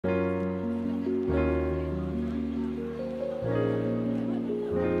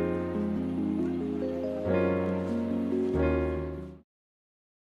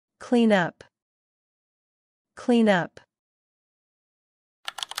Clean up. Clean up.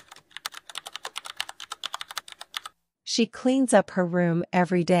 She cleans up her room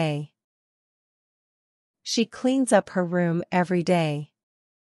every day. She cleans up her room every day.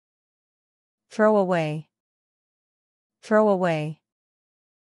 Throw away. Throw away.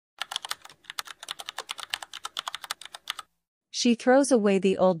 She throws away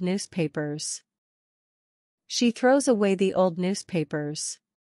the old newspapers. She throws away the old newspapers.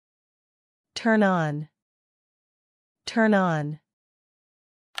 Turn on. Turn on.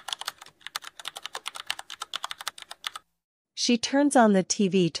 She turns on the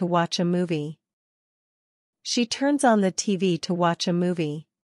TV to watch a movie. She turns on the TV to watch a movie.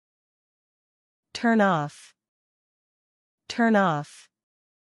 Turn off. Turn off.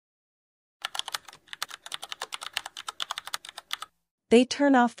 They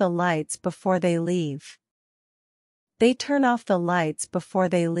turn off the lights before they leave. They turn off the lights before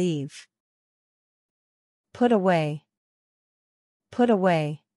they leave. Put away. Put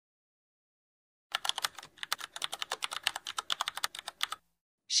away.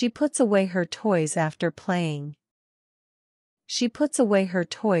 She puts away her toys after playing. She puts away her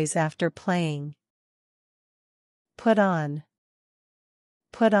toys after playing. Put on.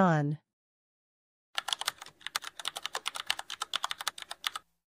 Put on.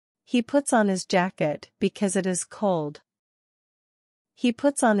 He puts on his jacket because it is cold. He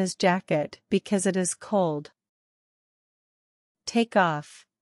puts on his jacket because it is cold. Take off.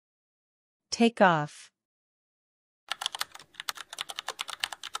 Take off.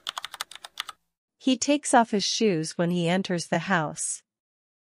 He takes off his shoes when he enters the house.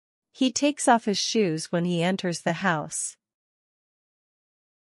 He takes off his shoes when he enters the house.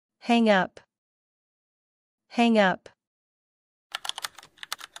 Hang up. Hang up.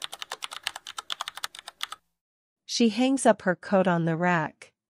 She hangs up her coat on the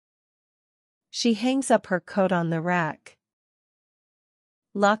rack. She hangs up her coat on the rack.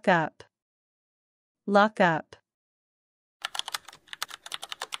 Lock up. Lock up.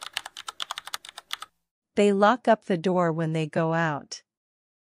 They lock up the door when they go out.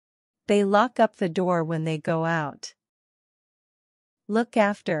 They lock up the door when they go out. Look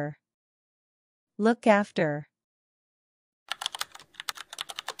after. Look after.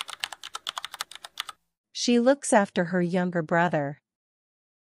 She looks after her younger brother.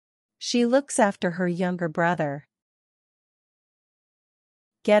 She looks after her younger brother.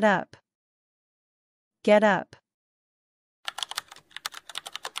 Get up. Get up.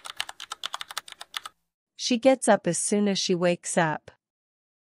 She gets up as soon as she wakes up.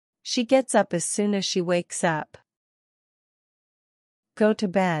 She gets up as soon as she wakes up. Go to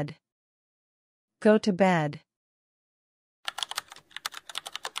bed. Go to bed.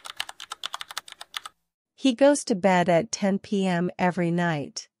 He goes to bed at 10 p.m. every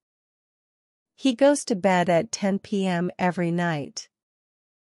night. He goes to bed at 10 p.m. every night.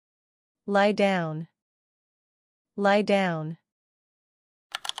 Lie down. Lie down.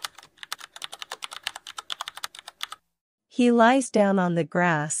 He lies down on the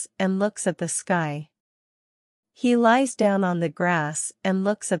grass and looks at the sky. He lies down on the grass and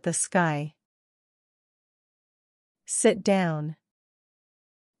looks at the sky. Sit down.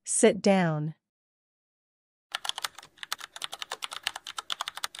 Sit down.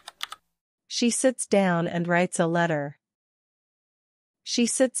 She sits down and writes a letter. She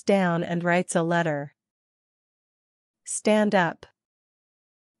sits down and writes a letter. Stand up.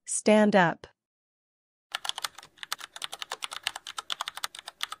 Stand up.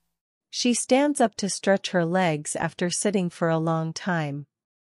 She stands up to stretch her legs after sitting for a long time.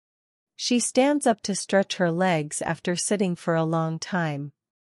 She stands up to stretch her legs after sitting for a long time.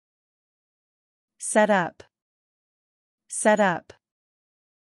 Set up. Set up.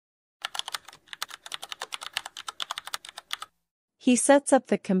 He sets up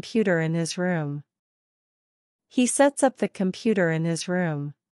the computer in his room. He sets up the computer in his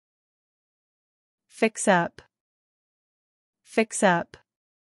room. Fix up. Fix up.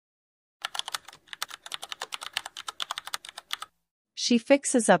 She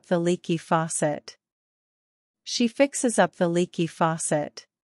fixes up the leaky faucet. She fixes up the leaky faucet.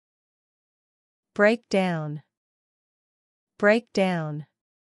 Break down. Break down.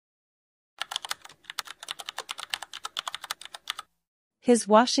 His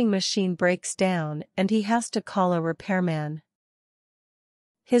washing machine breaks down and he has to call a repairman.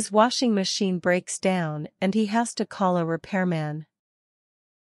 His washing machine breaks down and he has to call a repairman.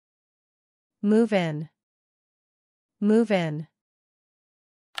 Move in. Move in.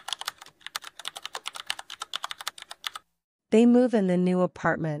 They move in the new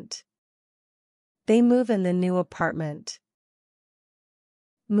apartment. They move in the new apartment.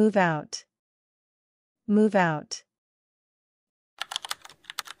 Move out. Move out.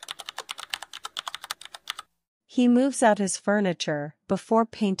 He moves out his furniture before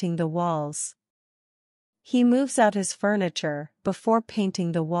painting the walls. He moves out his furniture before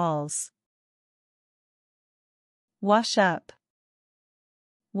painting the walls. Wash up.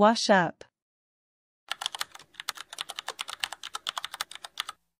 Wash up.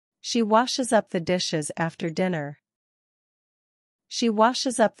 She washes up the dishes after dinner. She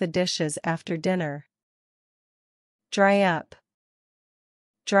washes up the dishes after dinner. Dry up.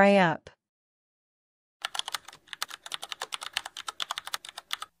 Dry up.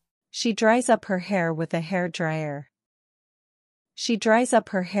 She dries up her hair with a hairdryer. She dries up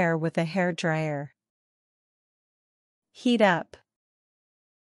her hair with a hairdryer. Heat up.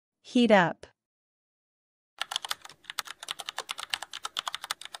 Heat up.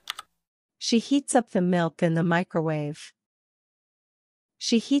 She heats up the milk in the microwave.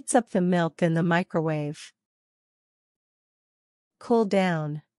 She heats up the milk in the microwave. Cool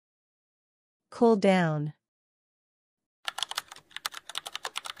down. Cool down.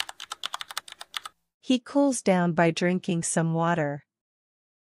 He cools down by drinking some water.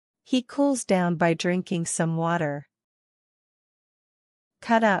 He cools down by drinking some water.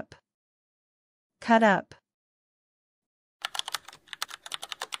 Cut up. Cut up.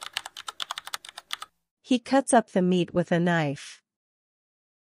 He cuts up the meat with a knife.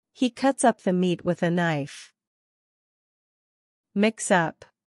 He cuts up the meat with a knife. Mix up.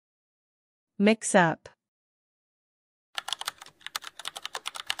 Mix up.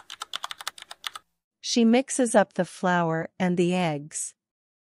 She mixes up the flour and the eggs.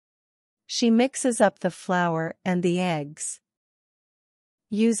 She mixes up the flour and the eggs.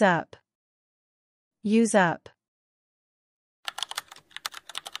 Use up. Use up.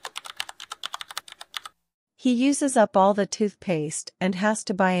 He uses up all the toothpaste and has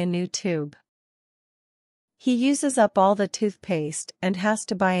to buy a new tube. He uses up all the toothpaste and has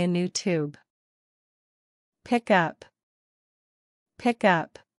to buy a new tube. Pick up. Pick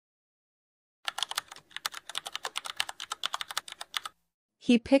up.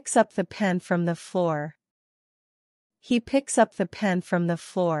 He picks up the pen from the floor. He picks up the pen from the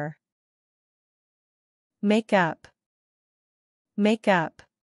floor. Make up. Make up.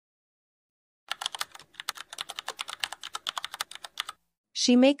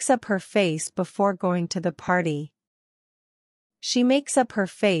 She makes up her face before going to the party. She makes up her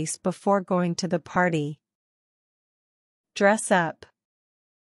face before going to the party. Dress up.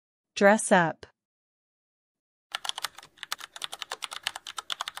 Dress up.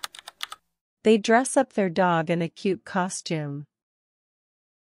 They dress up their dog in a cute costume.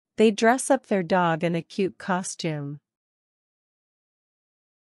 They dress up their dog in a cute costume.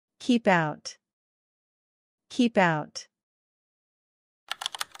 Keep out. Keep out.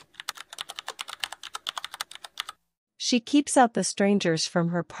 She keeps out the strangers from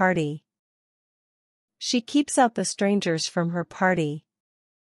her party. She keeps out the strangers from her party.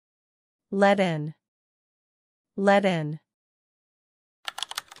 Let in. Let in.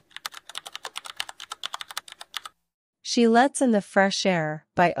 She lets in the fresh air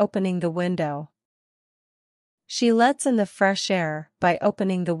by opening the window. She lets in the fresh air by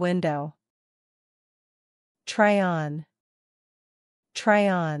opening the window. Try on. Try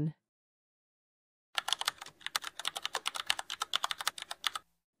on.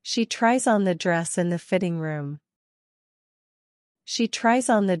 She tries on the dress in the fitting room. She tries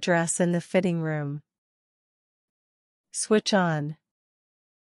on the dress in the fitting room. Switch on.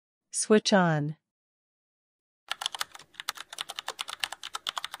 Switch on.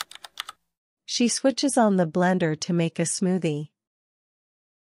 She switches on the blender to make a smoothie.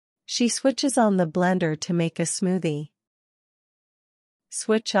 She switches on the blender to make a smoothie.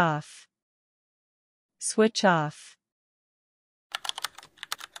 Switch off. Switch off.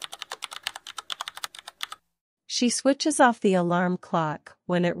 She switches off the alarm clock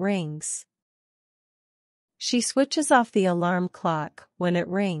when it rings. She switches off the alarm clock when it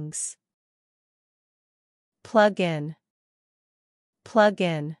rings. Plug in. Plug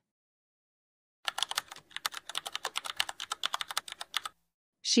in.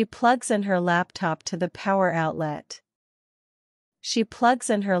 She plugs in her laptop to the power outlet. She plugs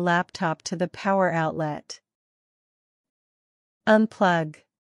in her laptop to the power outlet. Unplug.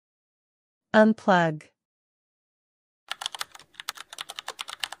 Unplug.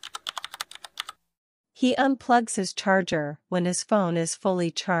 He unplugs his charger when his phone is fully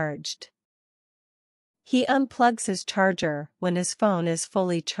charged. He unplugs his charger when his phone is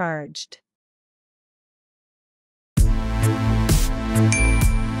fully charged.